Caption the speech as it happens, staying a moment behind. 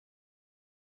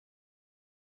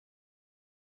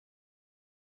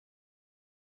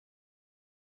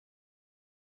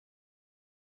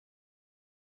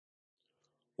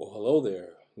Well, hello there.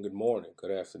 Good morning, good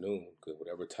afternoon, good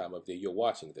whatever time of day you're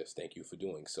watching this. Thank you for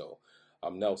doing so.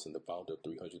 I'm Nelson, the founder of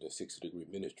 360 Degree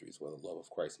Ministries, where the love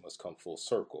of Christ must come full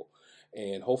circle.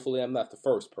 And hopefully, I'm not the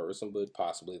first person, but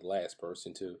possibly the last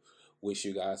person to wish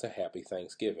you guys a happy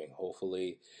Thanksgiving.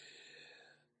 Hopefully,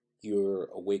 you're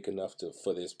awake enough to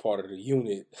for this part of the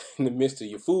unit in the midst of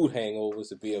your food hangovers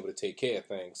to be able to take care of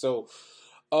things.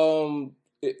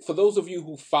 For those of you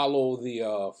who follow the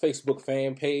Facebook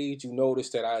fan page, you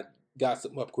notice that I got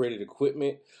some upgraded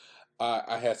equipment.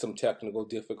 I had some technical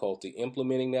difficulty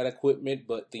implementing that equipment,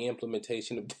 but the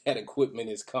implementation of that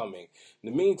equipment is coming.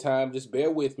 In the meantime, just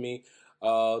bear with me.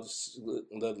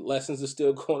 The lessons are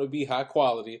still going to be high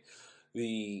quality.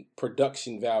 The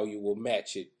production value will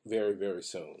match it very, very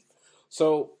soon.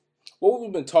 So, what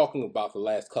we've been talking about the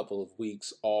last couple of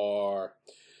weeks are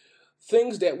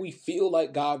things that we feel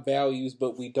like God values,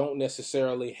 but we don't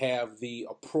necessarily have the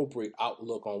appropriate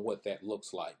outlook on what that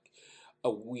looks like.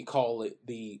 We call it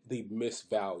the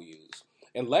misvalues.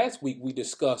 And last week we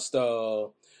discussed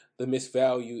the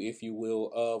misvalue, if you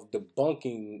will, of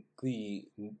debunking the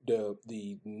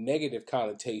negative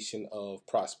connotation of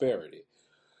prosperity.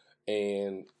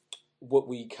 And what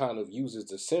we kind of use as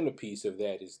the centerpiece of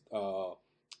that is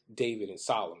David and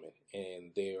Solomon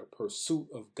and their pursuit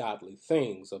of godly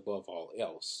things above all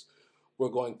else. We're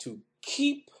going to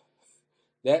keep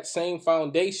that same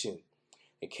foundation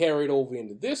and carry it over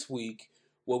into this week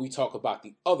where we talk about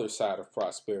the other side of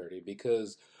prosperity,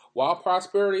 because while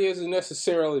prosperity isn't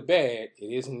necessarily bad,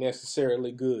 it isn't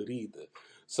necessarily good either.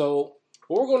 So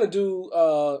what we're going to do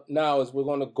now is we're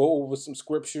going to go over some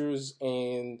scriptures,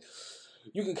 and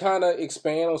you can kind of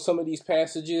expand on some of these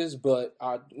passages, but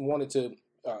I wanted to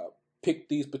pick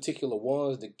these particular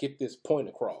ones to get this point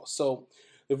across. So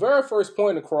the very first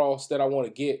point across that I want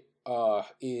to get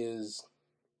is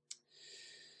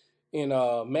in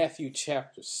Matthew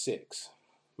chapter 6.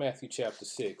 Matthew chapter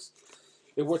 6.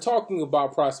 If we're talking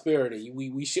about prosperity,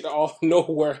 we should all know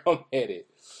where I'm headed.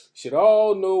 Should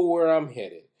all know where I'm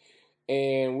headed.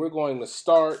 And we're going to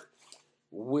start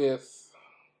with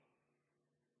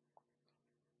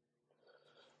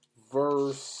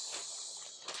verse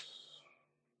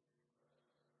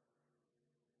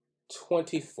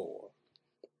 24.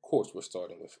 Of course, we're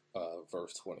starting with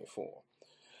verse 24.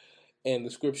 And the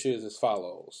scripture is as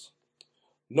follows.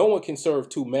 No one can serve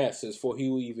two masters, for he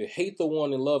will either hate the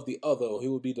one and love the other, or he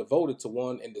will be devoted to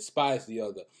one and despise the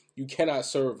other. You cannot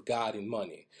serve God and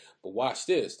money. But watch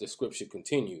this, the scripture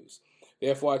continues.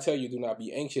 Therefore I tell you, do not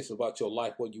be anxious about your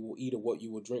life, what you will eat or what you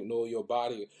will drink, nor your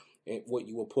body and what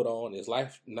you will put on. Is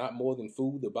life not more than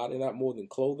food, the body not more than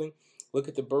clothing? Look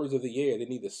at the birds of the air. They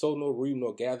neither sow nor reap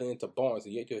nor gather into barns,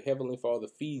 and yet your heavenly Father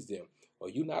feeds them. Are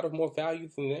you not of more value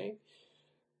than they?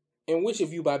 And which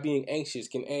of you, by being anxious,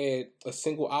 can add a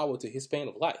single hour to his span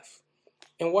of life?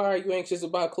 And why are you anxious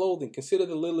about clothing? Consider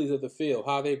the lilies of the field,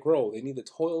 how they grow. They neither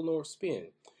toil nor spin.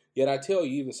 Yet I tell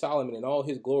you, even Solomon in all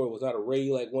his glory was not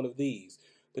arrayed like one of these.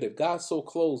 But if God so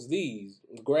clothes these,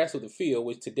 the grass of the field,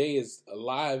 which today is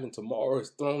alive and tomorrow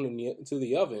is thrown into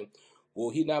the oven, will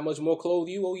he not much more clothe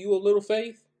you, O you of little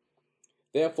faith?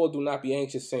 Therefore do not be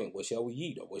anxious, saying, what shall we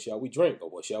eat, or what shall we drink, or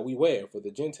what shall we wear? For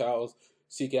the Gentiles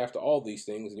seek after all these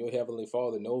things, and your heavenly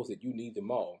Father knows that you need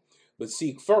them all. But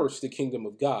seek first the kingdom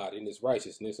of God and his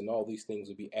righteousness, and all these things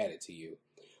will be added to you.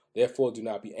 Therefore do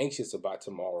not be anxious about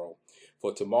tomorrow,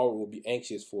 for tomorrow will be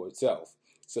anxious for itself.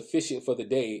 Sufficient for the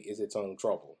day is its own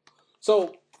trouble.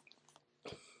 So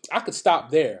I could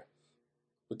stop there,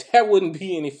 but that wouldn't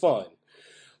be any fun.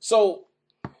 So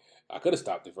I could have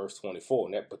stopped at verse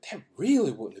 24, but that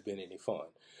really wouldn't have been any fun.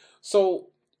 So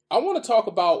I want to talk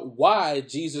about why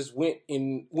Jesus went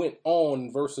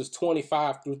on verses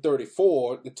 25 through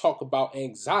 34 to talk about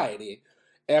anxiety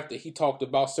after he talked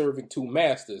about serving two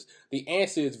masters. The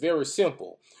answer is very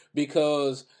simple,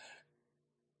 because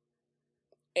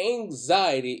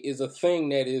anxiety is a thing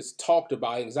that is talked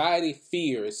about. Anxiety,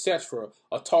 fear, etc.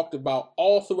 are talked about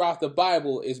all throughout the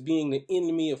Bible as being the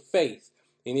enemy of faith.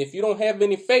 And if you don't have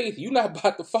any faith, you're not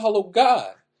about to follow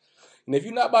God. And if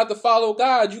you're not about to follow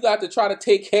God, you got to try to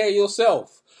take care of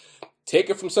yourself.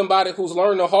 Take it from somebody who's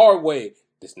learned the hard way.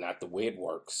 That's not the way it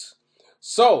works.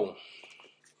 So,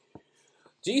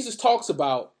 Jesus talks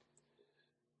about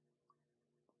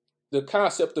the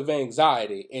concept of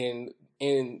anxiety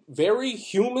and very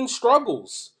human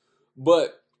struggles.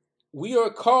 But we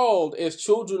are called as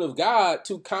children of God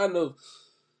to kind of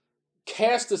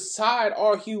cast aside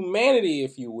our humanity,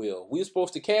 if you will. We're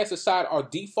supposed to cast aside our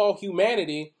default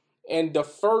humanity and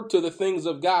defer to the things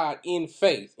of God in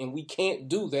faith. And we can't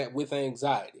do that with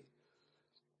anxiety.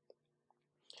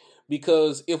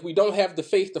 Because if we don't have the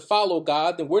faith to follow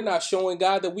God, then we're not showing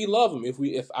God that we love him. If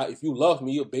you love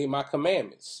me, obey my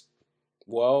commandments.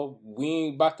 Well, we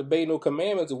ain't about to obey no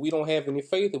commandments if we don't have any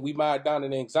faith, if we might down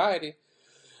in anxiety.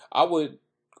 I would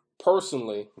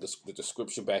personally, the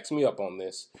scripture backs me up on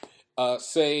this,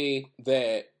 say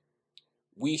that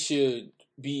we should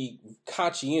be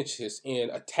conscientious in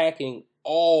attacking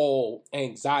all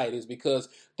anxieties because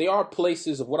they are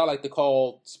places of what I like to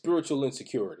call spiritual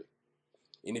insecurity.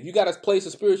 And if you got a place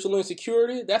of spiritual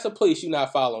insecurity, that's a place you're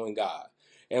not following God.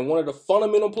 And one of the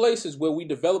fundamental places where we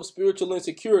develop spiritual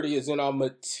insecurity is in our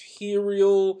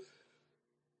material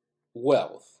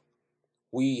wealth.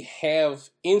 We have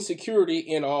insecurity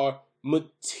in our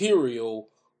material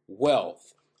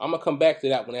wealth. I'm going to come back to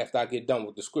that one after I get done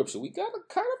with the scripture. We got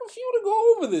kind of a few to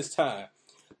go over this time.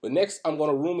 But next, I'm going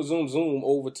to zoom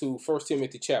over to 1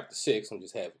 Timothy chapter 6. I'm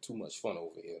just having too much fun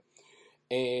over here.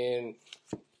 And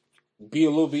be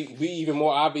even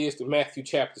more obvious to Matthew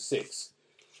chapter 6.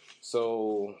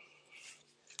 So,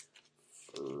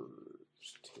 1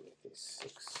 Timothy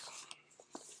 6.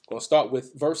 I'm going to start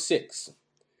with verse 6.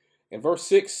 And verse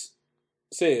 6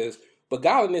 says, "But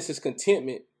godliness is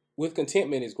contentment. With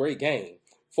contentment is great gain.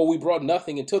 For we brought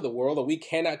nothing into the world, or we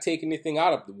cannot take anything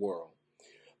out of the world.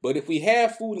 But if we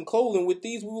have food and clothing, with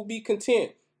these we will be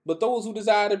content. But those who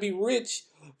desire to be rich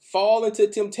fall into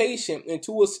temptation,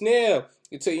 into a snare,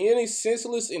 into any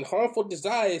senseless and harmful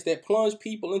desires that plunge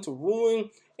people into ruin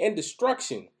and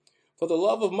destruction. For the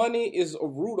love of money is a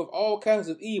root of all kinds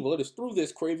of evil. It is through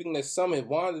this craving that some have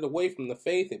wandered away from the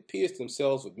faith and pierced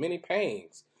themselves with many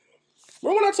pangs."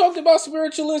 Remember when I talked about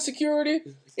spiritual insecurity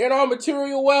and our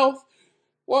material wealth?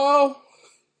 Well,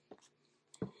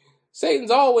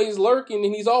 Satan's always lurking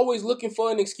and he's always looking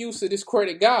for an excuse to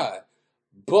discredit God.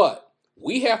 But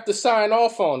we have to sign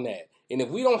off on that. And if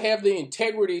we don't have the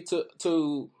integrity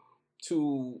to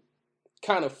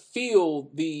kind of feel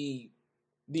the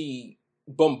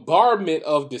bombardment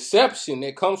of deception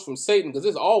that comes from Satan, because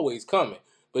it's always coming.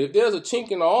 But if there's a chink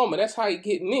in the armor, that's how he's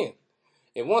getting in.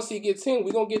 And once he gets in,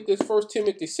 we're going to get this 1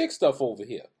 Timothy 6 stuff over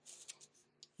here.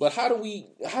 But how do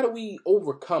we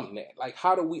overcome that? Like,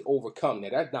 how do we overcome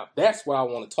that? That's what I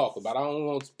want to talk about. I don't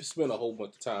want to spend a whole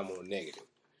bunch of time on the negative.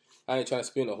 I ain't trying to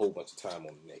spend a whole bunch of time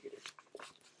on the negative.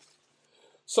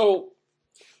 So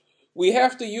we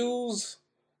have to use,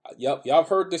 y'all have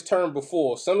heard this term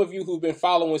before. Some of you who've been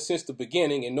following since the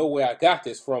beginning and know where I got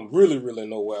this from, really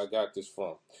know where I got this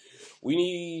from. We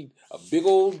need a big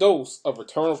old dose of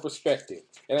eternal perspective.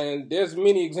 And there's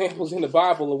many examples in the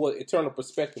Bible of what eternal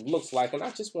perspective looks like. And I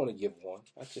just want to give one.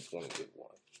 I just want to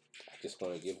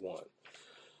give one.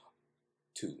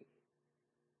 2.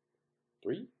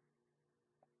 3.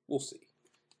 We'll see.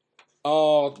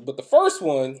 But the first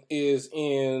one is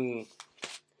in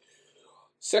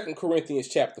 2 Corinthians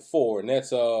chapter 4. And that's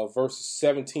verses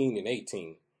 17 and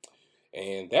 18.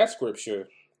 And that scripture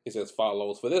is as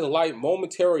follows: "For this light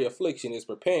momentary affliction is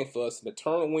preparing for us an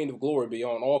eternal weight of glory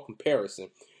beyond all comparison,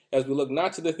 as we look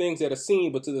not to the things that are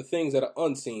seen, but to the things that are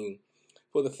unseen.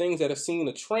 For the things that are seen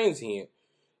are transient,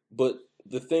 but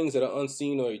the things that are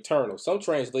unseen are eternal." Some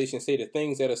translations say the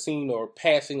things that are seen are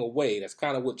passing away. That's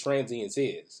kind of what transience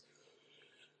is.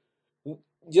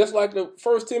 Just like the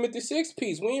 1 Timothy 6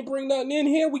 piece, we ain't bring nothing in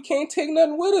here. We can't take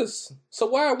nothing with us. So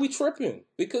why are we tripping?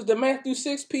 Because the Matthew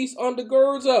 6 piece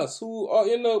undergirds us who are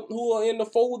in the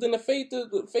fold in the faith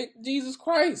of Jesus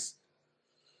Christ.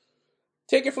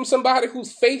 Take it from somebody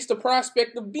who's faced the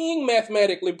prospect of being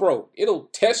mathematically broke. It'll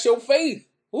test your faith.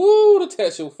 Ooh, it'll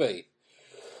test your faith.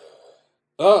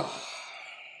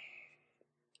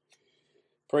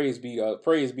 Praise be to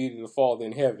the Father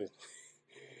in heaven.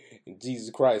 Jesus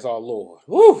Christ our Lord.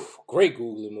 Woo! Great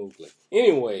googly moogly.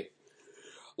 Anyway,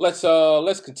 let's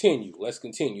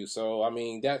continue. So I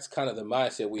mean, that's kind of the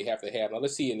mindset we have to have. Now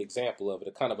let's see an example of it,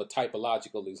 a kind of a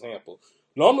typological example.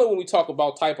 Normally when we talk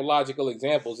about typological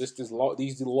examples, it's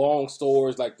these long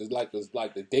stories like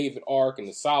the David Ark and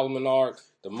the Solomon Ark,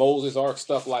 the Moses Ark,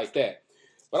 stuff like that.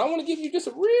 But I want to give you just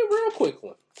a real quick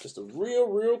one. Just a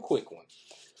real quick one.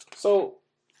 So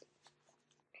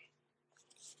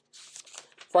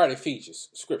Friday features,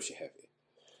 scripture heavy.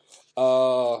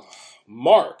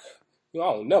 Mark. I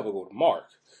don't never go to Mark.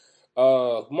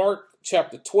 Mark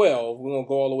chapter 12. We're gonna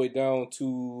go all the way down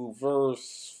to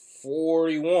verse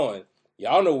 41.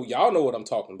 Y'all know what I'm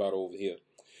talking about over here.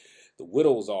 The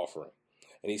widow's offering.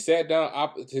 And he sat down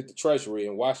opposite the treasury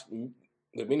and watched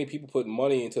the many people put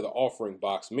money into the offering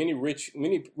box. Many rich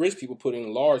people put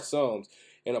in large sums,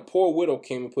 and a poor widow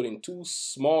came and put in 2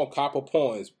 small copper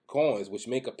coins, which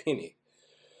make a penny.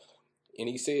 And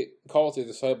he said, called to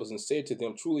his disciples and said to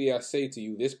them, truly I say to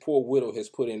you, this poor widow has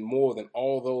put in more than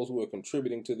all those who are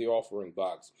contributing to the offering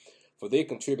box. For they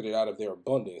contributed out of their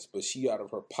abundance, but she out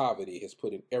of her poverty has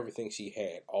put in everything she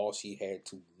had, all she had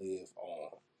to live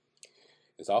on.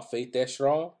 Is our faith that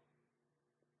strong?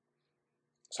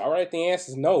 It's all right, the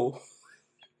answer is no.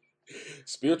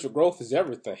 Spiritual growth is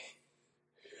everything.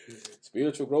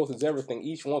 Spiritual growth is everything.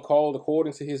 Each one called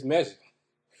according to his measure.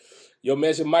 Your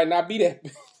measure might not be that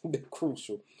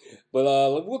crucial, but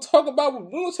we'll talk about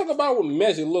what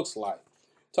measure looks like.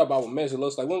 Talk about what measure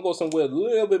looks like. We're gonna go somewhere a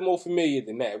little bit more familiar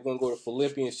than that. We're gonna go to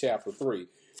Philippians chapter 3.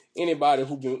 Anybody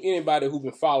who's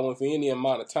been following for any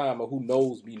amount of time or who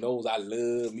knows me knows I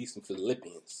love me some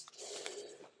Philippians.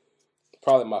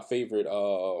 Probably my favorite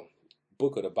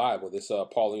book of the Bible. This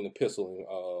Pauline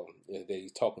epistle that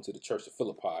he's talking to the church of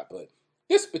Philippi. But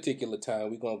this particular time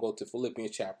we're gonna go to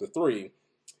Philippians chapter 3.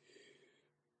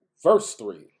 Verse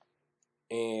 3,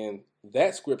 and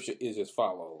that scripture is as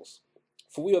follows.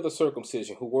 For we are the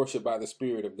circumcision who worship by the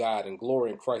Spirit of God and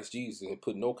glory in Christ Jesus and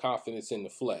put no confidence in the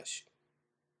flesh.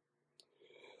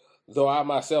 Though I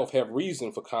myself have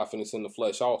reason for confidence in the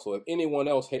flesh also. If anyone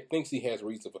else thinks he has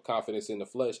reason for confidence in the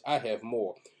flesh, I have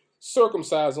more.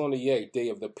 Circumcised on the 8th day,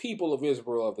 of the people of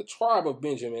Israel, of the tribe of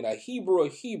Benjamin, a Hebrew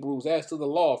of Hebrews, as to the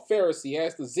law, a Pharisee,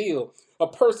 as to zeal, a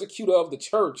persecutor of the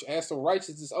church, as to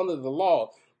righteousness under the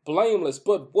law, blameless.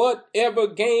 But whatever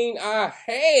gain I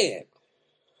had,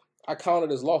 I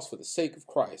counted as loss for the sake of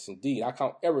Christ. Indeed, I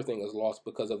count everything as loss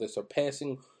because of the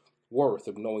surpassing worth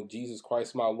of knowing Jesus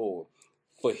Christ my Lord.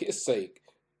 For his sake,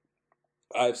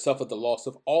 I have suffered the loss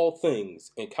of all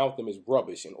things and count them as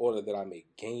rubbish in order that I may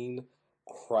gain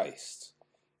Christ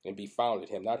and be found in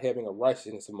him, not having a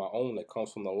righteousness of my own that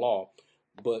comes from the law,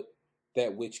 but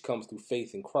that which comes through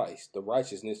faith in Christ, the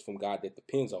righteousness from God that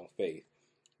depends on faith,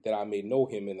 that I may know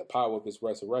him in the power of his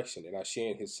resurrection, and I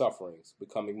share in his sufferings,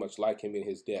 becoming much like him in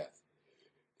his death,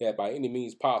 that by any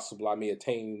means possible I may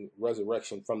attain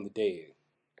resurrection from the dead.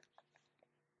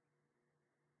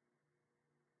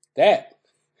 That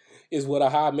is what a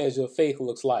high measure of faith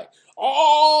looks like.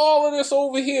 All of this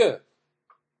over here.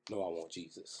 No, I want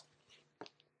Jesus.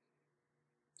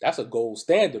 That's a gold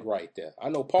standard right there. I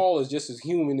know Paul was just as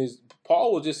human as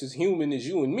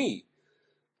you and me,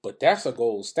 but that's a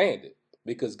gold standard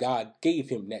because God gave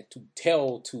him that to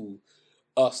tell to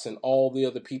us and all the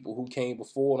other people who came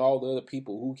before and all the other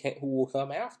people who will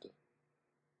come after.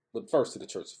 But first to the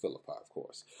Church of Philippi, of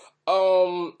course.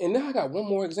 And now I got one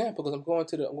more example because I'm going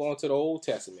to the Old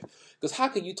Testament. Because how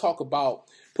can you talk about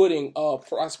putting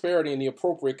prosperity in the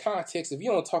appropriate context if you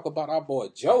don't talk about our boy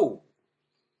Job?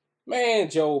 Man,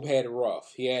 Job had it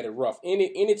rough. He had it rough.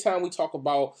 Anytime we talk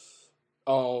about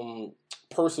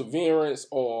perseverance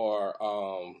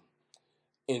or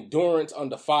endurance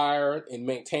under fire and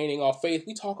maintaining our faith,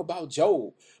 we talk about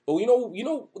Job. But you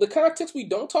know the context we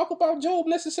don't talk about Job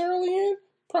necessarily in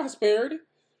prosperity.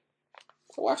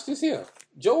 So watch this here.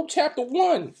 Job chapter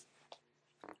 1.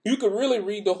 You could really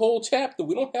read the whole chapter.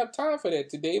 We don't have time for that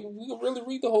today, but we could really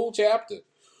read the whole chapter.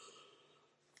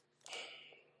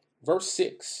 Verse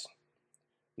 6.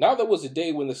 Now there was a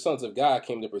day when the sons of God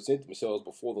came to present themselves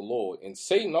before the Lord, and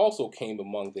Satan also came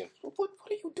among them. What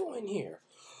are you doing here?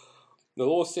 The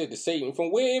Lord said to Satan,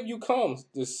 from where have you come?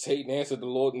 Satan answered the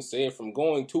Lord and said, from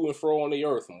going to and fro on the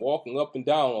earth, and walking up and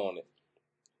down on it.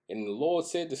 And the Lord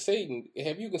said to Satan,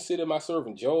 have you considered my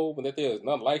servant Job, and that there is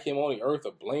none like him on the earth,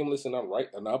 a blameless and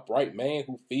upright man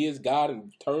who fears God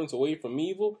and turns away from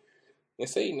evil? And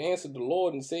Satan answered the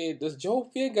Lord and said, does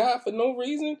Job fear God for no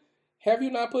reason? Have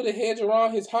you not put a hedge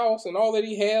around his house and all that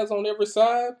he has on every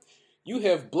side? You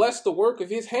have blessed the work of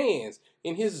his hands,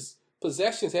 and his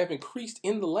possessions have increased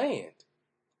in the land.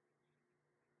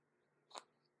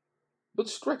 But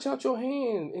stretch out your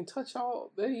hand and touch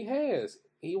all that he has.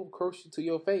 He will curse you to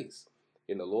your face.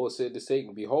 And the Lord said to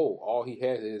Satan, behold, all he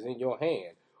has is in your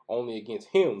hand. Only against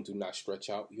him do not stretch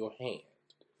out your hand.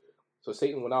 So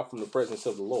Satan went out from the presence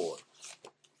of the Lord.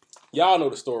 Y'all know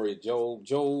the story of Job.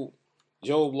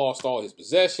 Job lost all his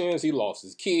possessions. He lost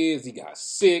his kids. He got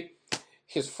sick.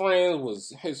 His friends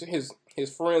was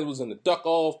in the duck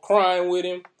off crying with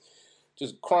him.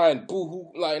 Just crying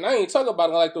boo-hoo. Like, and I ain't talking about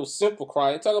like those simple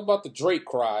cry. I talk about the Drake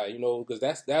cry, because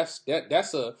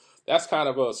that's kind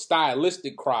of a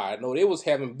stylistic cry. No, they was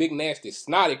having big nasty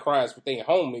snotty cries with their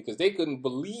homie because they couldn't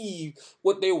believe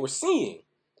what they were seeing.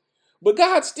 But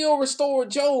God still restored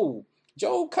Job.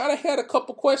 Job kind of had a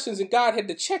couple questions and God had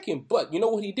to check him. But you know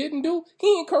what he didn't do?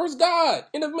 He encouraged God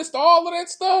in the midst of all of that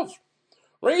stuff.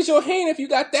 Raise your hand if you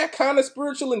got that kind of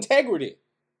spiritual integrity.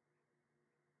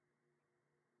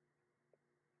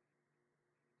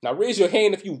 Now raise your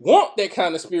hand if you want that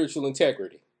kind of spiritual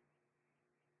integrity.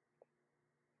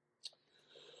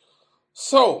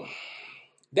 So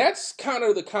that's kind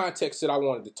of the context that I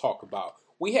wanted to talk about.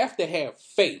 We have to have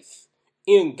faith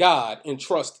in God and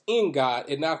trust in God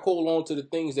and not hold on to the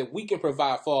things that we can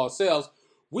provide for ourselves.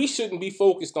 We shouldn't be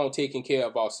focused on taking care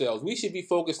of ourselves. We should be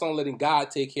focused on letting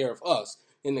God take care of us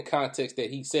in the context that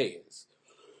he says.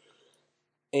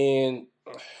 And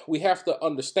we have to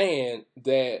understand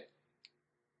that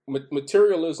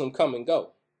materialism come and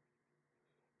go.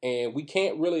 And we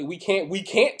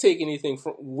can't take anything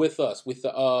with us with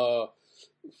the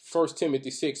 1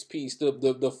 Timothy 6 piece,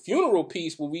 the funeral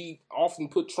piece where we often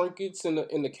put trinkets in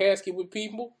the casket with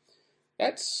people.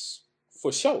 That's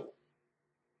for show.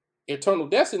 Eternal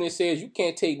Destiny says you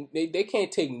can't take they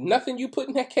can't take nothing you put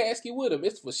in that casket with them.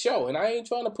 It's for show. And I ain't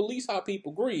trying to police how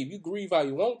people grieve. You grieve how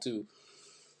you want to.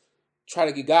 Try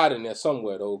to get God in there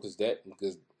somewhere though, because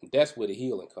that's where the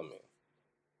healing come in.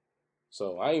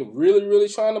 So I ain't really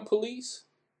trying to police.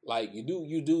 Like you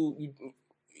do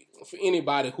for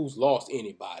anybody who's lost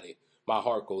anybody, my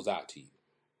heart goes out to you.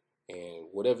 And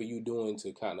whatever you're doing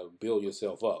to kind of build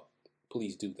yourself up,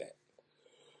 please do that.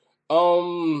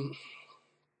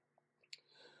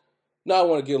 Now I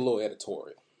want to get a little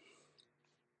editorial.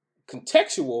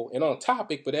 Contextual and on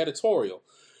topic, but editorial.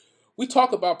 We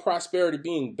talk about prosperity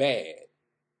being bad,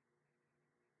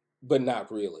 but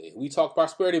not really. We talk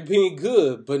prosperity being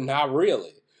good, but not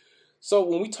really. So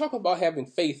when we talk about having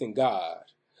faith in God,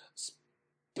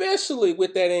 especially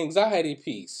with that anxiety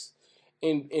piece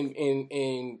in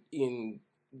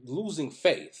losing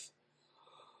faith,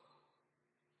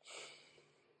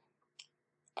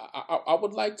 I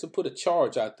would like to put a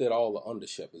charge out there to all the under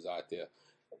shepherds out there.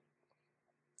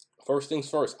 First things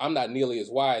first, I'm not nearly as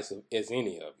wise as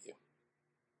any of you.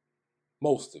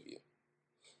 Most of you.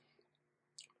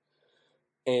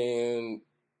 And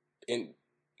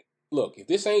look, if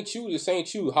this ain't you, this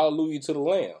ain't you. Hallelujah to the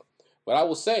Lamb. But I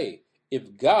will say,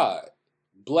 if God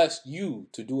blessed you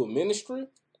to do a ministry,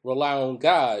 rely on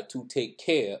God to take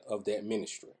care of that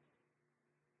ministry.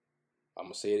 I'm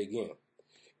going to say it again.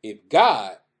 If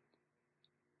God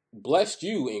blessed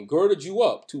you and girded you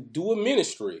up to do a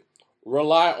ministry,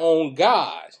 rely on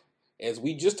God, as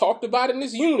we just talked about in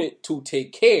this unit, to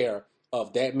take care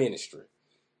of that ministry.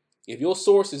 If your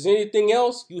source is anything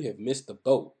else, you have missed the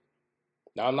boat.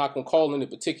 Now, I'm not going to call any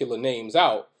particular names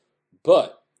out,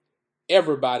 but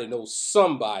everybody knows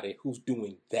somebody who's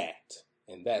doing that,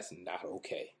 and that's not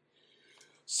okay.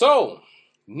 So,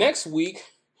 next week,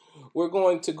 we're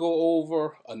going to go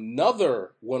over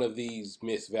another one of these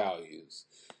misvalues.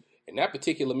 And that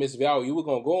particular misvalue we're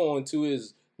going to go on to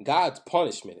is God's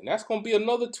punishment. And that's going to be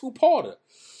another two-parter.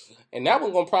 And that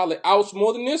one's going to probably ouch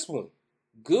more than this one.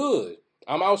 Good.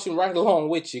 I'm ouching right along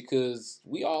with you because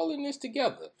we all in this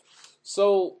together.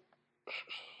 So,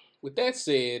 with that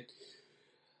said,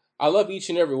 I love each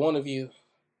and every one of you,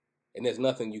 and there's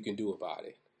nothing you can do about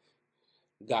it.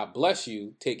 God bless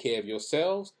you. Take care of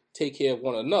yourselves. Take care of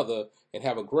one another, and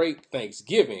have a great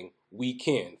Thanksgiving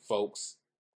weekend, folks.